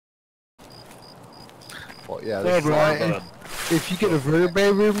Well, yeah, Yeah, this bro. is If you get a vertebrae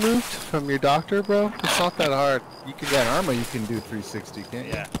removed from your doctor, bro, it's not that hard. you can get an armor. You can do 360, can't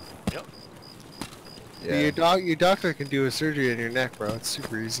you? Yeah. Yep. Yeah. Your doctor can do a surgery on your neck, bro. It's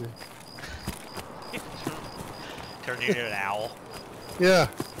super easy. Turn you into an owl. Yeah.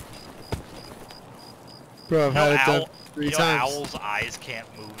 Bro, I've had it done 3 you know, times. owls' eyes can't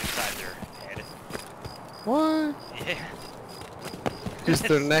move inside their head. What? Yeah. Just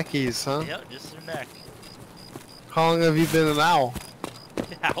their neckies, huh? Yep, just their neck. How long have you been an owl?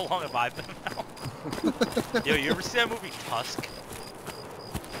 How long have I been an owl? Yo, you ever see that movie Tusk?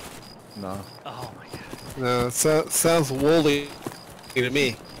 No. Oh my god. No, it sounds woolly to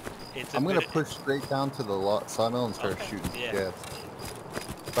me. I'm gonna push straight down to the sawmill and start shooting. Yeah.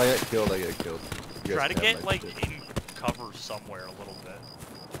 If I get killed, I get killed. Try to get like in cover somewhere a little bit.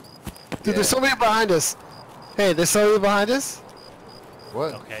 Dude, there's somebody behind us. Hey, there's somebody behind us.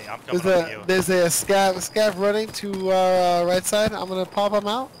 What? Okay, I'm coming up to you. There's a scav running to our right side. I'm gonna pop him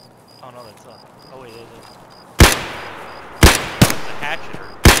out. Oh no, that's oh wait, there's a hatchet.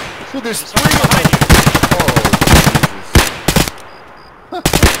 Dude, there's somebody three behind you. Oh,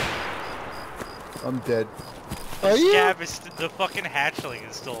 Jesus. I'm dead. Are you? Scav is the fucking hatchling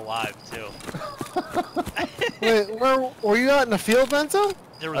is still alive too. Wait, were you out in the field, Bento?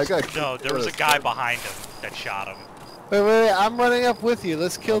 There was there was a guy behind him that shot him. Wait, I'm running up with you.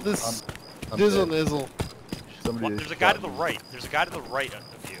 Let's kill this Dizzle Nizzle. There's a guy to the right. There's a guy to the right of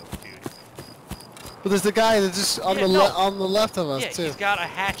you, dude. But there's the guy that's just on the left of us too. Yeah, he's got a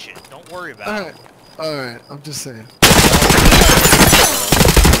hatchet. Don't worry about it. Alright, I'm just saying.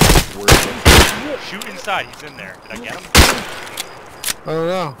 Shoot inside, he's in there. Did I get him? I don't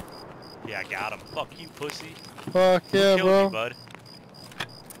know. Yeah, I got him. Fuck you, pussy. Fuck yeah, bro. You, bud.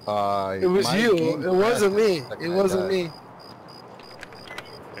 It was you. It wasn't me. It wasn't me.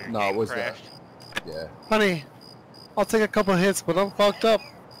 No, it was that. Yeah. Honey, I'll take a couple hits, but I'm fucked up.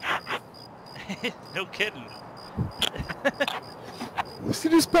 No kidding. She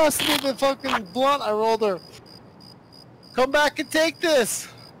just passed me the fucking blunt. I rolled her. Come back and take this.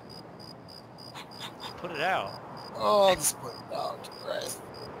 Put it out. Oh, I'll just put it out. Christ.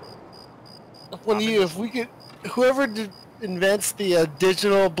 If we could, whoever invents the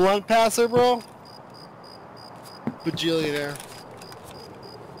digital blunt passer, bro, bajillionaire.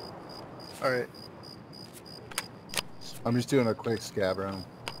 Alright. I'm just doing a quick scab round.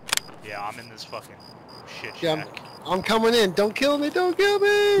 Yeah, I'm in this fucking shit shack. Yeah, I'm coming in. Don't kill me. Don't kill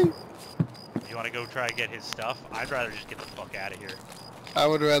me. You want to go try to get his stuff? I'd rather just get the fuck out of here. I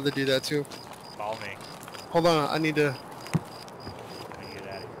would rather do that too. Follow me. Hold on, I need to... Let me get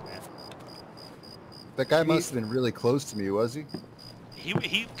out of here, man. That guy must have been really close to me, was he?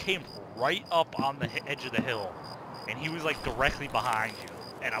 He came right up on the edge of the hill, and he was like directly behind you.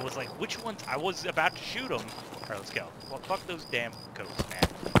 And I was like, which ones? I was about to shoot him. Alright, let's go. Well, fuck those damn coats, man.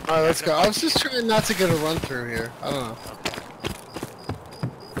 Alright, let's go. I was just trying not to get a run through here. I don't know. Okay.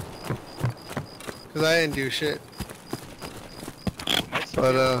 Because I didn't do shit.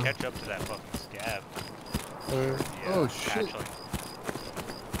 But, catch up to that fucking scab. Yeah, oh, shit.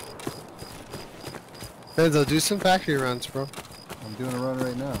 Benzo, do some factory runs, bro. I'm doing a run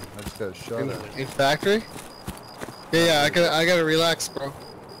right now. I just got a shot at it. In factory? Yeah, I gotta relax, bro.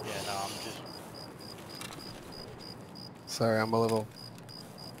 Yeah, no, I'm just... Sorry, I'm a little...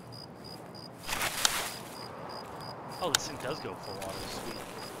 Oh, this thing does go full auto, sweet.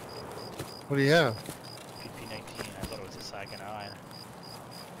 What do you have? PP-19, I thought it was a Saigon Eye.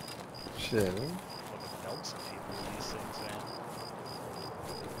 Shit. Fucking melt some people with these things, man.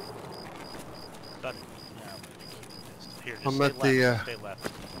 But, yeah, I'm gonna keep this. Here, just I'm stay at left, the, stay left.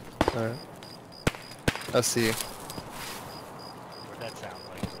 Alright. I see you. Where'd that sound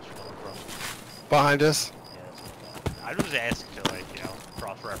like it was from? Behind us? Yeah, that's what I thought. I was asking to, like, you know,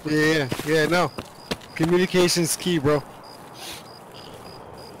 cross-reference. Yeah, no. Communication's key, bro.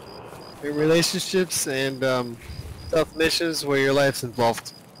 In relationships and stealth missions where your life's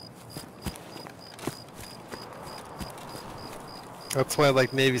involved. That's why,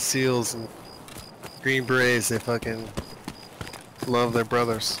 like, Navy SEALs and Green Berets, they fucking love their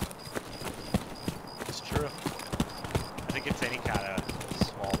brothers. It's true. I think it's any kind of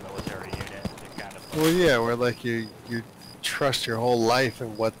small military unit. They kind of. Well, yeah, where like you trust your whole life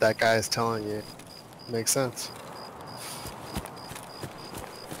in what that guy is telling you. Makes sense.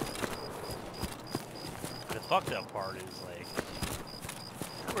 The fucked up part is like,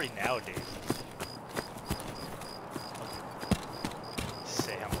 everybody nowadays is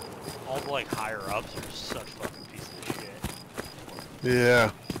all the like higher ups are such fucking pieces of shit.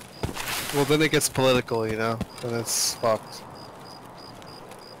 Yeah. Well, then it gets political, you know? Then it's fucked.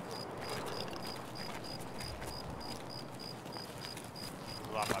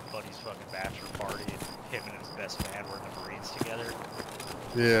 my buddy's fucking bachelor party, and him and his best man were in the Marines together.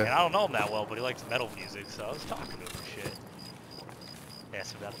 Yeah. And I don't know him that well, but he likes metal music, so I was talking to him and shit.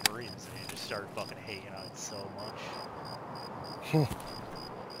 Asked him about the Marines, and he just started fucking hating on it so much.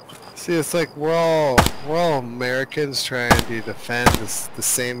 See, it's like we're all Americans trying to defend the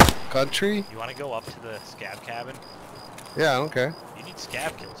same country. You want to go up to the scab cabin? Yeah, I don't care. You need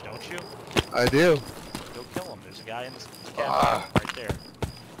scab kills, don't you? I do. Go kill him. There's a guy in the scab cabin right there.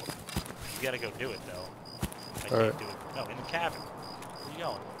 You gotta go do it though. I can't do it. No, in the cabin. Where you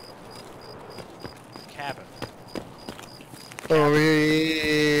going? Cabin. Oh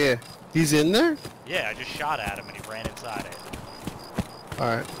yeah. He's in there? Yeah, I just shot at him and he ran inside it.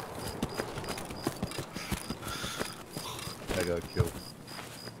 Alright. I got killed.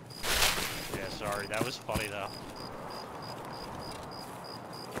 Yeah, sorry. That was funny though.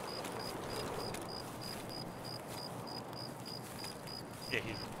 Yeah,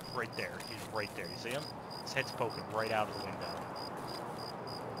 he's right there. He's right there. You see him? His head's poking right out of the window.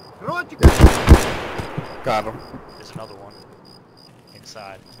 Got him. There's another one.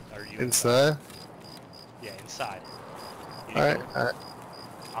 Inside. Are you Inside? Yeah, inside. Alright, Go. alright.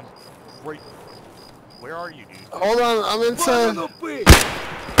 I'm right. Where are you, dude? Hold on, I'm inside.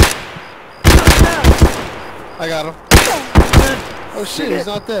 I got him. Oh shit, he's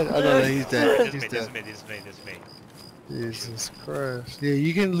not dead. Oh no, he's dead. He's This dead. is me. This is me. Jesus Christ. Yeah,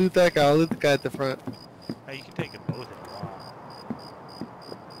 you can loot that guy. I'll loot the guy at the front. Hey, you can take them both if you want.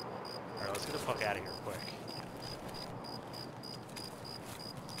 Alright, let's get the fuck out of here quick.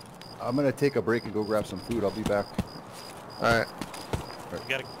 I'm gonna take a break and go grab some food. I'll be back. Alright. You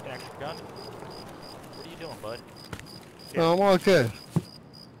got an extra gun? What are you doing, bud? No, I'm all good.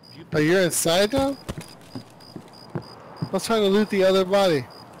 Oh, you're inside now? I was trying to loot the other body.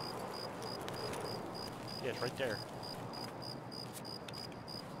 Yeah, it's right there.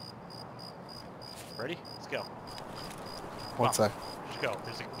 Ready? Let's go. One sec. Let's go.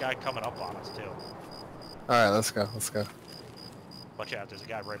 There's a guy coming up on us, too. Alright, let's go. Let's go. Watch out, there's a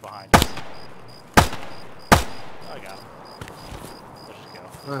guy right behind us. Oh, I got him. Let's just go.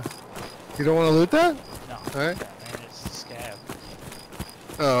 You don't want to loot that? No. Alright. Yeah, man, it's a scab.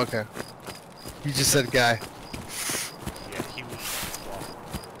 Oh, okay. You just said guy. Yeah, he was walking.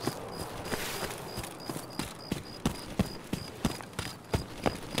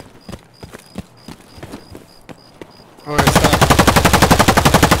 Alright, stop.